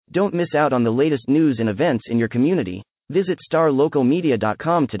Don't miss out on the latest news and events in your community. Visit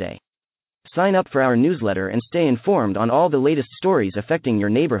starlocalmedia.com today. Sign up for our newsletter and stay informed on all the latest stories affecting your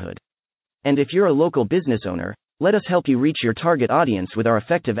neighborhood. And if you're a local business owner, let us help you reach your target audience with our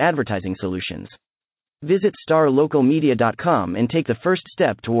effective advertising solutions. Visit starlocalmedia.com and take the first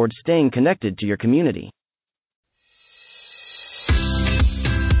step towards staying connected to your community.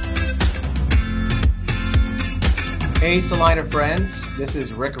 Hey, Salina friends, this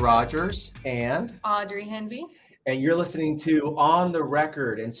is Rick Rogers and Audrey Henvey. And you're listening to On the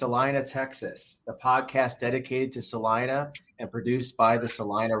Record in Salina, Texas, the podcast dedicated to Salina and produced by the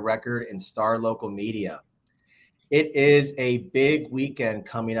Salina Record and Star Local Media. It is a big weekend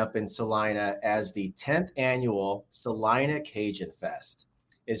coming up in Salina as the 10th annual Salina Cajun Fest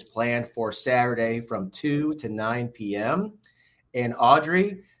is planned for Saturday from 2 to 9 p.m. And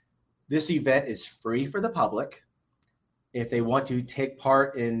Audrey, this event is free for the public. If they want to take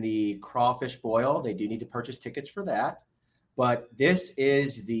part in the crawfish boil, they do need to purchase tickets for that. But this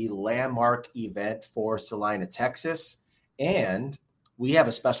is the landmark event for Salina, Texas. And we have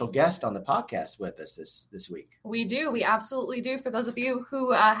a special guest on the podcast with us this week. We do. We absolutely do. For those of you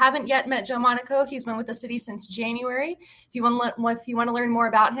who haven't yet met Joe Monaco, he's been with the city since January. If you want to learn more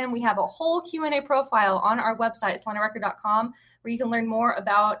about him, we have a whole Q&A profile on our website, salinarecord.com, where you can learn more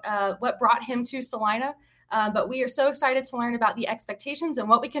about what brought him to Salina. But we are so excited to learn about the expectations and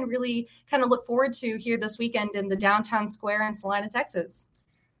what we can really kind of look forward to here this weekend in the downtown square in Salina, Texas.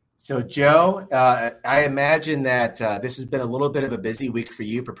 So, Joe, I imagine that this has been a little bit of a busy week for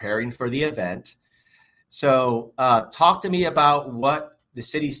you preparing for the event. So talk to me about what the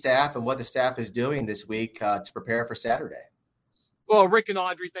city staff and what the staff is doing this week to prepare for Saturday. Well, Rick and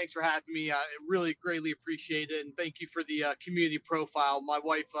Audrey, thanks for having me. I really greatly appreciate it. And thank you for the community profile. My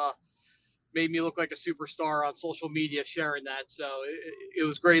wife made me look like a superstar on social media sharing that. So it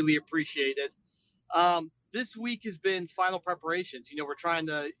was greatly appreciated. This week has been final preparations. We're trying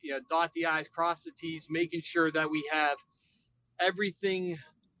to dot the I's, cross the T's, making sure that we have everything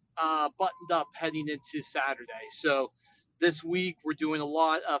buttoned up heading into Saturday. So this week we're doing a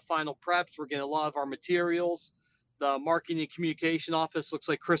lot of final preps. We're getting a lot of our materials. The marketing and communication office looks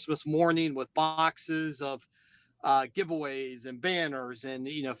like Christmas morning with boxes of giveaways and banners and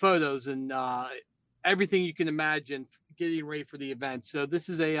photos and everything you can imagine getting ready for the event. So this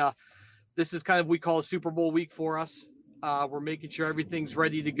is kind of we call a Super Bowl week for us. We're making sure everything's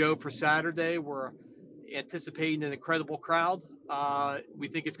ready to go for Saturday. We're anticipating an incredible crowd. We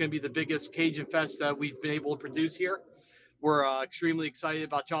think it's going to be the biggest Cajun Fest that we've been able to produce here. We're extremely excited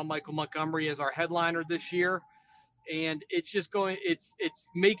about John Michael Montgomery as our headliner this year, and it's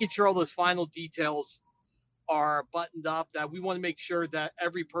making sure all those final details are buttoned up, that we want to make sure that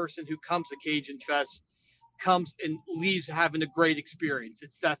every person who comes to Cajun Fest comes and leaves having a great experience.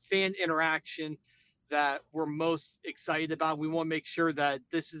 It's that fan interaction that we're most excited about. We want to make sure that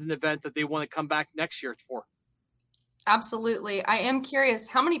this is an event that they want to come back next year for. Absolutely. I am curious,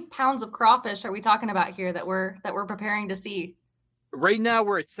 how many pounds of crawfish are we talking about here that we're preparing to see? Right now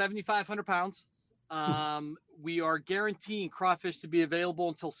we're at 7,500 pounds. We are guaranteeing crawfish to be available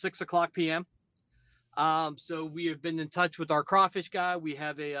until 6:00 p.m. So we have been in touch with our crawfish guy. We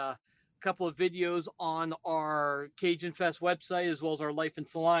have a couple of videos on our Cajun Fest website, as well as our Life in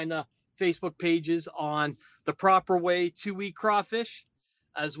Salina Facebook pages on the proper way to eat crawfish,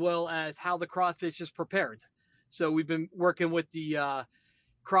 as well as how the crawfish is prepared. So we've been working with the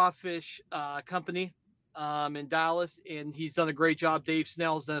crawfish company in Dallas, and he's done a great job. Dave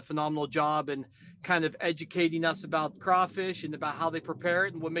Snell's done a phenomenal job in kind of educating us about crawfish and about how they prepare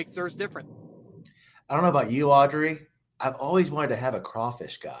it and what makes theirs different. I don't know about you, Audrey. I've always wanted to have a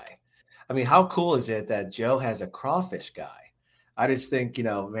crawfish guy. I mean, how cool is it that Joe has a crawfish guy? I just think,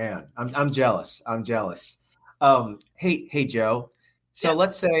 man, I'm jealous. I'm jealous. Hey, Joe. So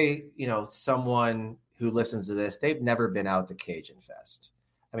let's say, someone who listens to this, they've never been out to Cajun Fest.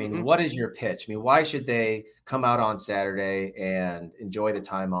 I mean, What is your pitch? I mean, why should they come out on Saturday and enjoy the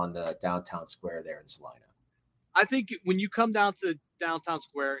time on the downtown square there in Salina? I think when you come down to downtown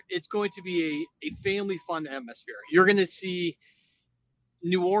square, it's going to be a family fun atmosphere. You're going to see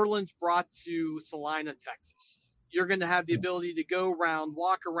New Orleans brought to Salina, Texas. You're going to have the ability to go around,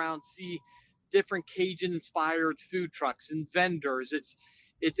 walk around, see different Cajun inspired food trucks and vendors.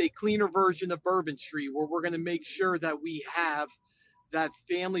 It's a cleaner version of Bourbon Street, where we're going to make sure that we have that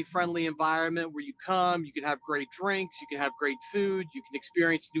family friendly environment where you come, you can have great drinks, you can have great food, you can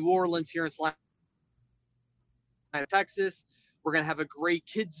experience New Orleans here in Salina, Texas. We're going to have a great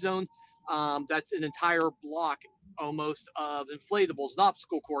kids zone. That's an entire block almost of inflatables and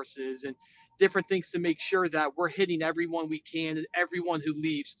obstacle courses and different things to make sure that we're hitting everyone we can, and everyone who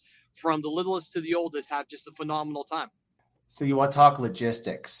leaves, from the littlest to the oldest, have just a phenomenal time. So you want to talk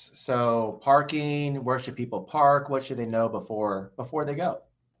logistics. So parking, where should people park? What should they know before they go?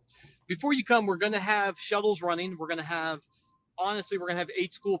 Before you come, we're going to have shuttles running. We're going to have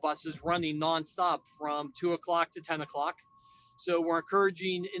 8 school buses running nonstop from 2 o'clock to 10 o'clock. So we're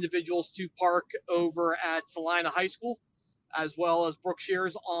encouraging individuals to park over at Salina High School, as well as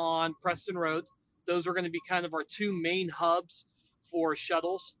Brookshares on Preston Road. Those are going to be kind of our two main hubs for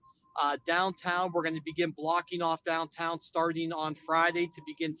shuttles. Downtown, we're going to begin blocking off downtown starting on Friday to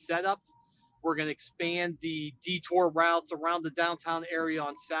begin setup. We're going to expand the detour routes around the downtown area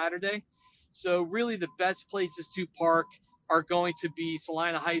on Saturday. So really the best places to park are going to be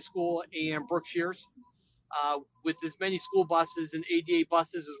Salina High School and Brookshares. With as many school buses and ADA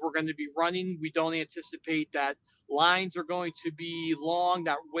buses as we're going to be running, we don't anticipate that lines are going to be long,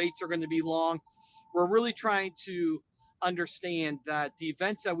 that waits are going to be long. We're really trying to understand that the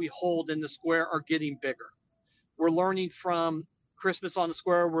events that we hold in the square are getting bigger. We're learning from Christmas on the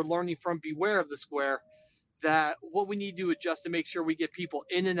Square, we're learning from Beware of the Square, that what we need to adjust to make sure we get people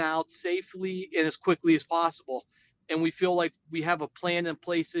in and out safely and as quickly as possible. And we feel like we have a plan in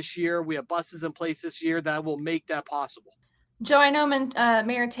place this year. We have buses in place this year that will make that possible. Joe, I know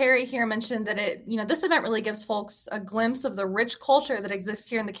Mayor Terry here mentioned that this event really gives folks a glimpse of the rich culture that exists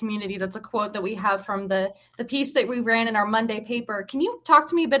here in the community. That's a quote that we have from the piece that we ran in our Monday paper. Can you talk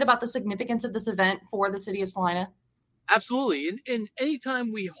to me a bit about the significance of this event for the city of Salina? Absolutely. And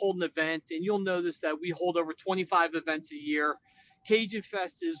anytime we hold an event, and you'll notice that we hold over 25 events a year, Cajun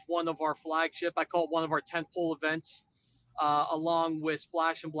Fest is one of our flagship. I call it one of our tentpole events. Along with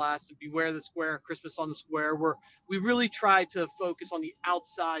Splash and Blast and Beware the Square and Christmas on the Square, where we really try to focus on the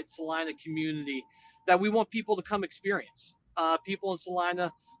outside Salina community that we want people to come experience. People in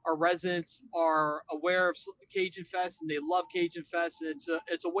Salina, our residents, are aware of Cajun Fest and they love Cajun Fest. And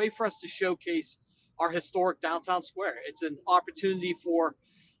it's a way for us to showcase our historic downtown square. It's an opportunity for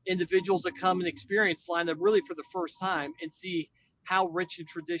individuals to come and experience Salina really for the first time and see how rich in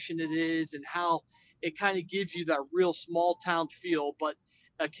tradition it is and how it kind of gives you that real small town feel, but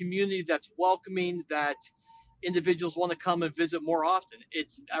a community that's welcoming, that individuals want to come and visit more often.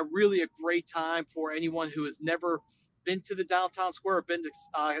 It's really a great time for anyone who has never been to the downtown square or been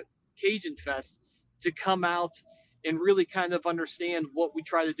to Cajun Fest to come out and really kind of understand what we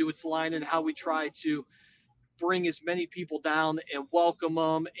try to do at Salina and how we try to bring as many people down and welcome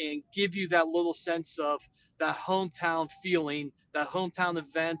them and give you that little sense of that hometown feeling, that hometown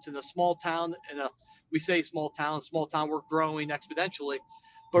events in a small town. We say small town, we're growing exponentially,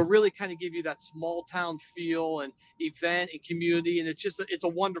 but really kind of give you that small town feel and event and community. And it's a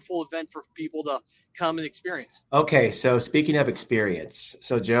wonderful event for people to come and experience. Okay. So speaking of experience,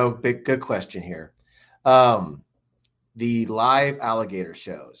 so Joe, good question here. The live alligator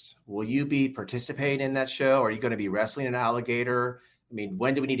shows, will you be participating in that show? Are you going to be wrestling an alligator? I mean,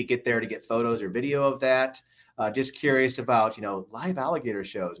 when do we need to get there to get photos or video of that? Just curious about, live alligator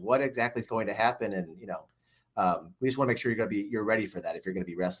shows. What exactly is going to happen? And, we just want to make sure you're ready for that if you're going to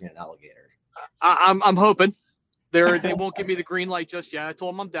be wrestling an alligator. I'm hoping they won't give me the green light just yet. I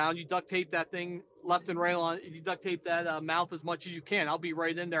told them I'm down. You duct tape that thing left and right on. You duct tape that mouth as much as you can. I'll be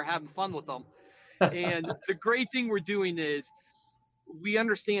right in there having fun with them. And the great thing we're doing is we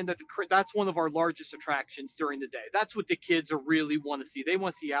understand that that's one of our largest attractions during the day. That's what the kids really want to see. They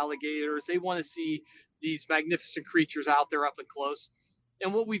want to see alligators. They want to see these magnificent creatures out there up and close.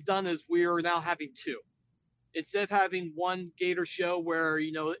 And what we've done is we're now having two. Instead of having one gator show where,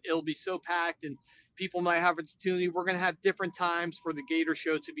 it'll be so packed and people might have an opportunity, we're going to have different times for the gator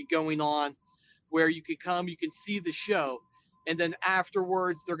show to be going on where you can come, you can see the show. And then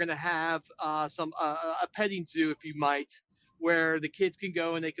afterwards, they're going to have a petting zoo, if you might, where the kids can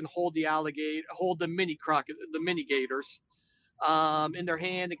go and they can hold the mini gators in their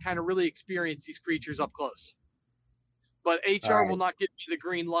hand and kind of really experience these creatures up close. But HR will not give me the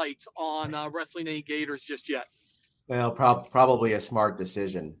green light on wrestling any gators just yet. Well, probably a smart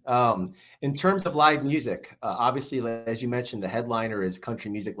decision. In terms of live music, obviously, as you mentioned, the headliner is country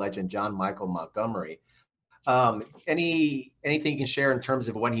music legend John Michael Montgomery. Anything you can share in terms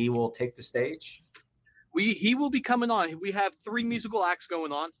of when he will take the stage? He will be coming on. We have 3 musical acts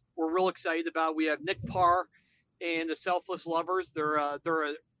going on. We're real excited about. We have Nick Parr and the Selfless Lovers. They're a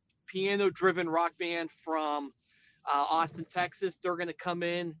piano-driven rock band from Austin, Texas. They're going to come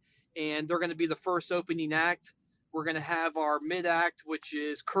in and they're going to be the first opening act. We're going to have our mid-act, which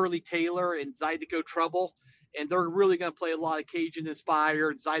is Curly Taylor and Zydeco Trouble, and they're really going to play a lot of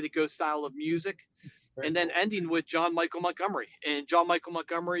Cajun-inspired Zydeco style of music. and then ending with John Michael Montgomery. And John Michael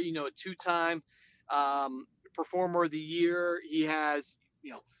Montgomery, a two-time performer of the year. He has,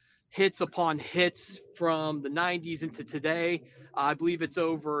 hits upon hits from the 90s into today. I believe it's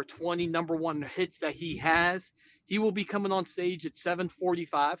over 20 number one hits that he has. He will be coming on stage at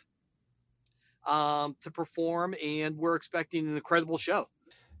 7:45 to perform, and we're expecting an incredible show.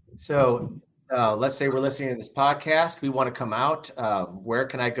 So let's say we're listening to this podcast. We want to come out. Where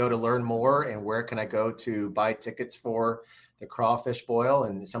can I go to learn more, and where can I go to buy tickets for the crawfish boil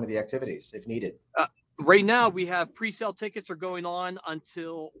and some of the activities if needed? Right now, we have pre-sale tickets are going on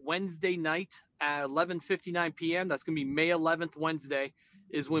until Wednesday night at 11:59 p.m. That's going to be May 11th, Wednesday,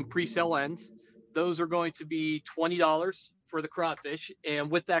 is when pre-sale ends. Those are going to be $20 for the crawfish. And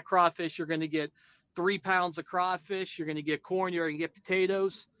with that crawfish, you're going to get 3 pounds of crawfish. You're going to get corn. You're going to get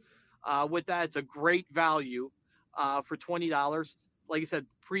potatoes. With that, it's a great value for $20. Like I said,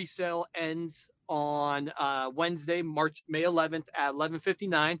 pre-sale ends on Wednesday, May 11th at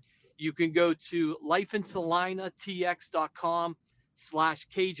 11:59. You can go to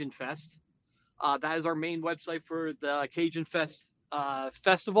lifeinsalinatx.com/CajunFest. That is our main website for the Cajun Fest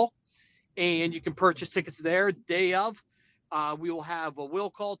festival. And you can purchase tickets there. Day of, we will have a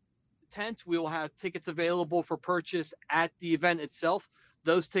will call tent. We will have tickets available for purchase at the event itself.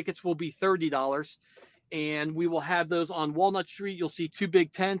 Those tickets will be $30. And we will have those on Walnut Street. You'll see 2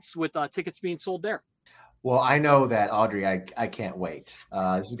 big tents with tickets being sold there. Well, I know that, Audrey, I can't wait.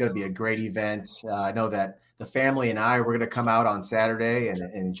 This is going to be a great event. I know that the family and we're going to come out on Saturday and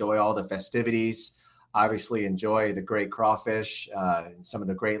enjoy all the festivities, obviously enjoy the great crawfish and some of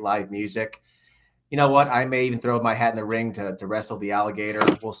the great live music. You know what? I may even throw my hat in the ring to wrestle the alligator.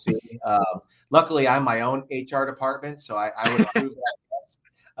 We'll see. Luckily, I'm my own HR department, so I would approve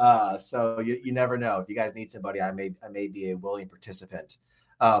that. So you never know. If you guys need somebody, I may be a willing participant.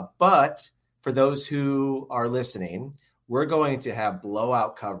 But for those who are listening, we're going to have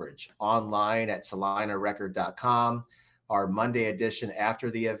blowout coverage online at salinarecord.com. Our Monday edition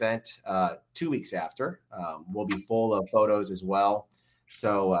after the event, 2 weeks after, will be full of photos as well.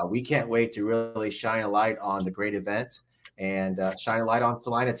 So we can't wait to really shine a light on the great event and shine a light on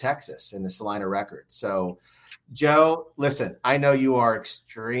Salina, Texas and the Salina Record. So, Joe, listen, I know you are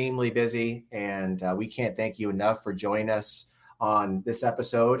extremely busy, and we can't thank you enough for joining us on this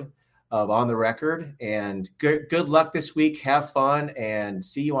episode of On the Record, and good luck this week. Have fun, and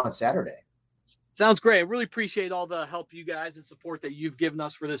see you on Saturday. Sounds great. I really appreciate all the help you guys and support that you've given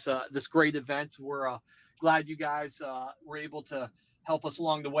us for this great event. We're glad you guys were able to help us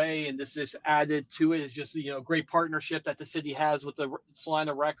along the way, and this is added to it. It's just a great partnership that the city has with the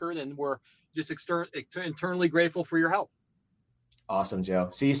Salina Record, and we're just internally grateful for your help. Awesome, Joe.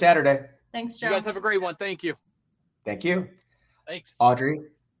 See you Saturday. Thanks, Joe. You guys have a great one. Thank you. Thank you. Thanks, Audrey.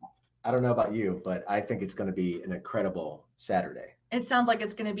 I don't know about you, but I think it's going to be an incredible Saturday. It sounds like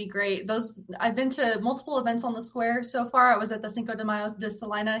it's going to be great. I've been to multiple events on the square so far. I was at the Cinco de Mayo de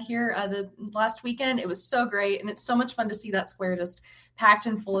Salina here the last weekend. It was so great, and it's so much fun to see that square just packed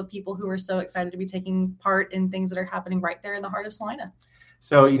and full of people who are so excited to be taking part in things that are happening right there in the heart of Salina.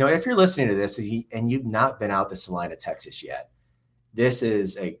 So, if you're listening to this and you've not been out to Salina, Texas yet, this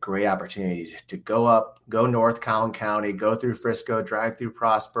is a great opportunity to go north Collin County, go through Frisco, drive through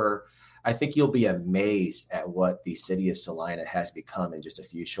Prosper. I think you'll be amazed at what the city of Salina has become in just a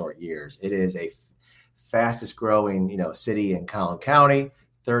few short years. It is a fastest growing, city in Collin County,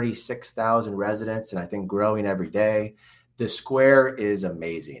 36,000 residents, and I think growing every day. The square is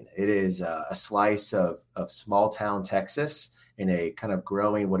amazing. It is a slice of small town Texas in a kind of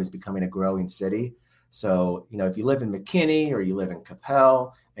growing, what is becoming a growing city. So, if you live in McKinney or you live in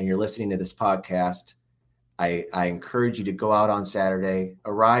Capel and you're listening to this podcast, I encourage you to go out on Saturday,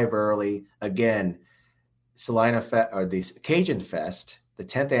 arrive early. Again, the Cajun Fest, the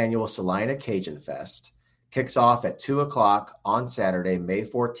 10th annual Salina Cajun Fest, kicks off at 2:00 on Saturday, May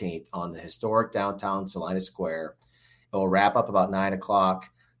 14th, on the historic downtown Salina Square. It will wrap up about 9:00.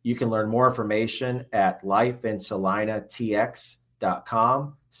 You can learn more information at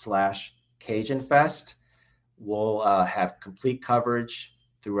lifeinsalinatx.com/Cajun Fest. We'll have complete coverage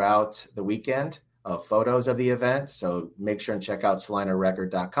throughout the weekend of photos of the event. So make sure and check out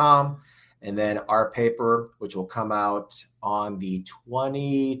salinarecord.com. And then our paper, which will come out on the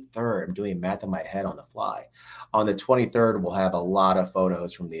 23rd. I'm doing math in my head on the fly. On the 23rd, we'll have a lot of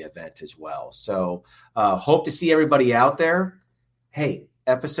photos from the event as well. So hope to see everybody out there. Hey,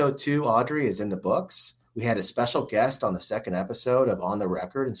 episode 2, Audrey, is in the books. We had a special guest on the second episode of On the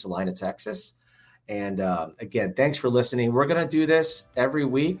Record in Salina, Texas. And again, thanks for listening. We're going to do this every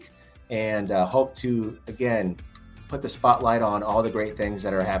week and hope to, again, put the spotlight on all the great things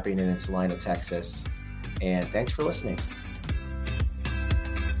that are happening in Salina, Texas. And thanks for listening.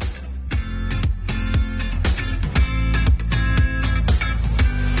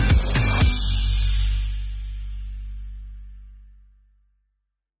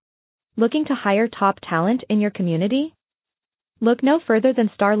 Looking to hire top talent in your community? Look no further than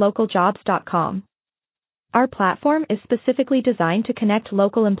starlocaljobs.com. Our platform is specifically designed to connect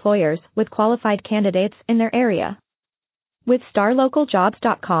local employers with qualified candidates in their area. With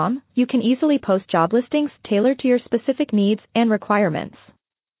starlocaljobs.com, you can easily post job listings tailored to your specific needs and requirements.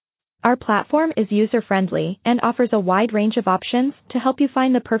 Our platform is user-friendly and offers a wide range of options to help you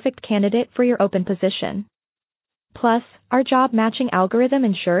find the perfect candidate for your open position. Plus, our job matching algorithm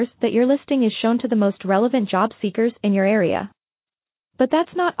ensures that your listing is shown to the most relevant job seekers in your area. But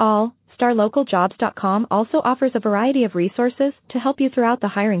that's not all. StarLocalJobs.com also offers a variety of resources to help you throughout the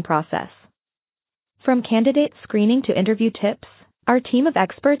hiring process. From candidate screening to interview tips, our team of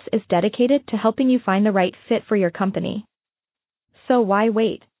experts is dedicated to helping you find the right fit for your company. So why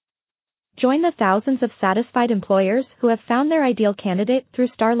wait? Join the thousands of satisfied employers who have found their ideal candidate through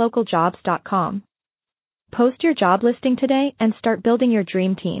StarLocalJobs.com. Post your job listing today and start building your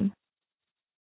dream team.